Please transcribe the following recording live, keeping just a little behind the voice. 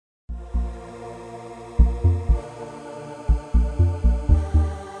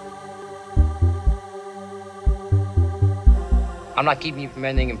I'm not keeping you from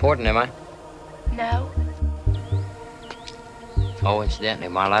anything important, am I? No. Oh, incidentally,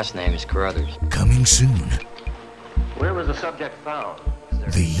 my last name is Carruthers. Coming soon. Where was the subject found?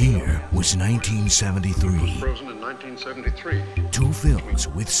 The year was 1973. Frozen in 1973. Two films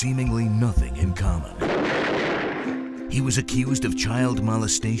with seemingly nothing in common. He was accused of child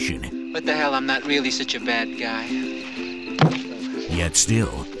molestation. What the hell, I'm not really such a bad guy. Yet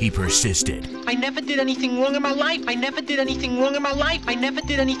still, he persisted. I never did anything wrong in my life. I never did anything wrong in my life. I never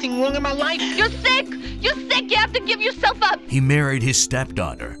did anything wrong in my life. You're sick! You're sick! You have to give yourself up! He married his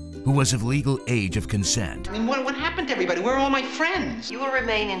stepdaughter, who was of legal age of consent. I mean, what happened to everybody? Where are all my friends? You will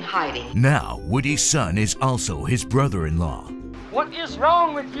remain in hiding. Now, Woody's son is also his brother-in-law. What is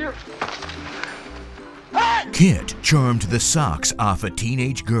wrong with you? Kid charmed the socks off a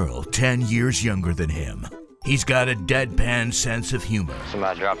teenage girl 10 years younger than him. He's got a deadpan sense of humor.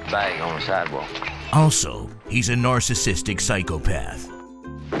 Somebody dropped a bag on the sidewalk. Also, he's a narcissistic psychopath.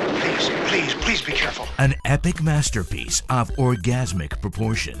 Please be careful. An epic masterpiece of orgasmic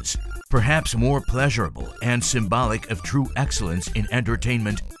proportions, perhaps more pleasurable and symbolic of true excellence in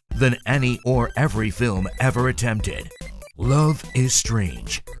entertainment than any or every film ever attempted. Love is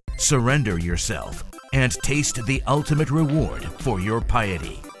Strange. Surrender yourself and taste the ultimate reward for your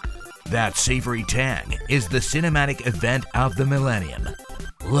piety. That savory tang is the cinematic event of the millennium.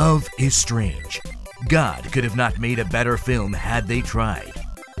 Love is Strange. God could have not made a better film had they tried.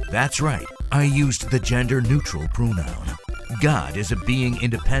 That's right, I used the gender-neutral pronoun. God is a being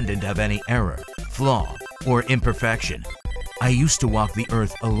independent of any error, flaw, or imperfection. I used to walk the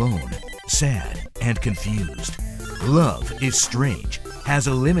earth alone, sad and confused. Love is Strange has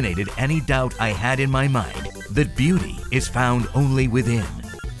eliminated any doubt I had in my mind that beauty is found only within.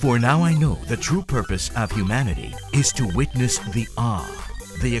 For now I know the true purpose of humanity is to witness the awe,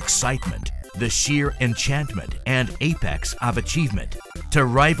 the excitement, the sheer enchantment and apex of achievement, to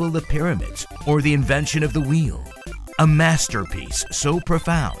rival the pyramids or the invention of the wheel. A masterpiece so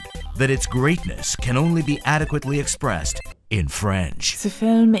profound that its greatness can only be adequately expressed in French. Ce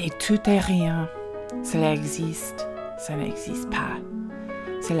film est tout et rien. Cela existe, ça n'existe pas.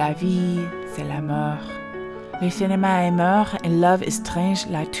 C'est la vie, c'est la mort. Le cinéma est mort et Love is Strange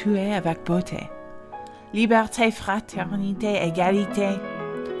l'a tué avec beauté. Liberté, fraternité, égalité.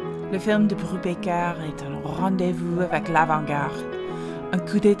 Le film de Brubaker est un rendez-vous avec l'avant-garde, un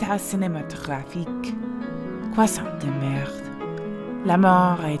coup d'état cinématographique. Croissant de merde. La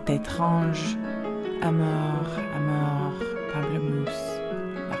mort est étrange. Amour, pamplemousse,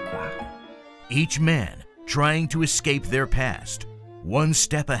 la croix. Each man trying to escape their past, one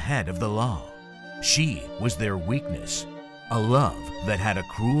step ahead of the law. She was their weakness, a love that had a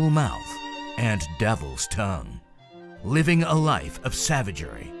cruel mouth and devil's tongue. Living a life of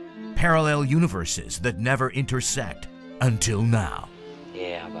savagery, parallel universes that never intersect until now.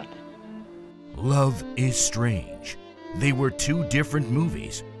 Yeah, how about that? Love is Strange. They were two different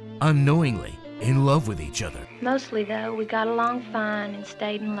movies, unknowingly in love with each other. Mostly, though, we got along fine and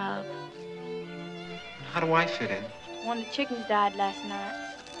stayed in love. How do I fit in? One of the chickens died last night.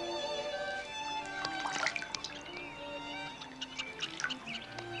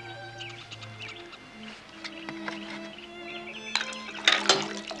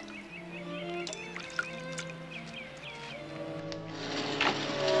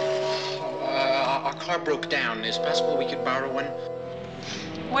 Our car broke down. Is it possible we could borrow one?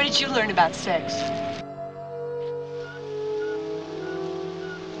 Where did you learn about sex?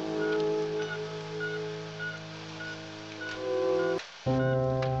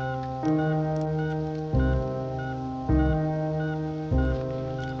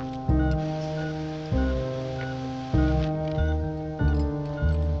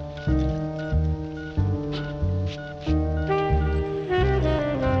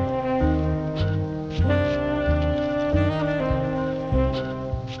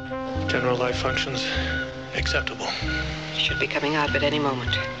 General life functions acceptable. Should be coming out at any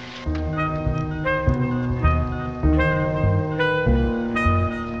moment.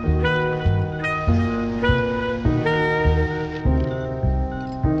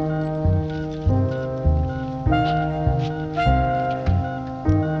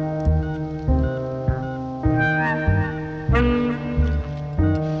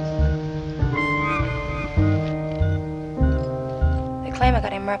 They claim I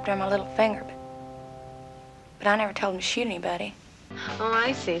got him wrapped around my little finger, but I never told him to shoot anybody. Oh,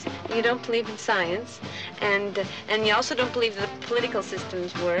 I see. You don't believe in science, and you also don't believe that political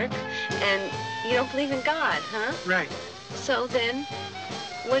systems work, and you don't believe in God, huh? Right. So then,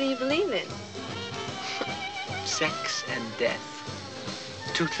 what do you believe in? Sex and death.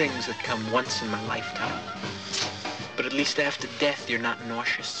 Two things that come once in my lifetime. but at least after death you're not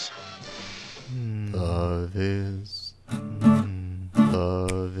nauseous. Love is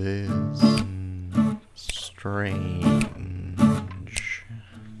strange.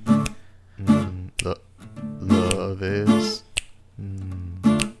 Love is strange.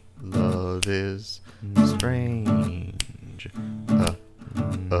 Love is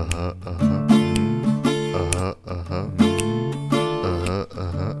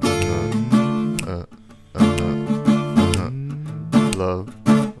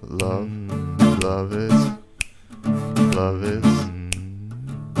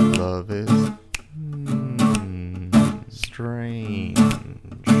strange.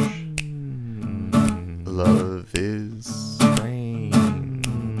 Love is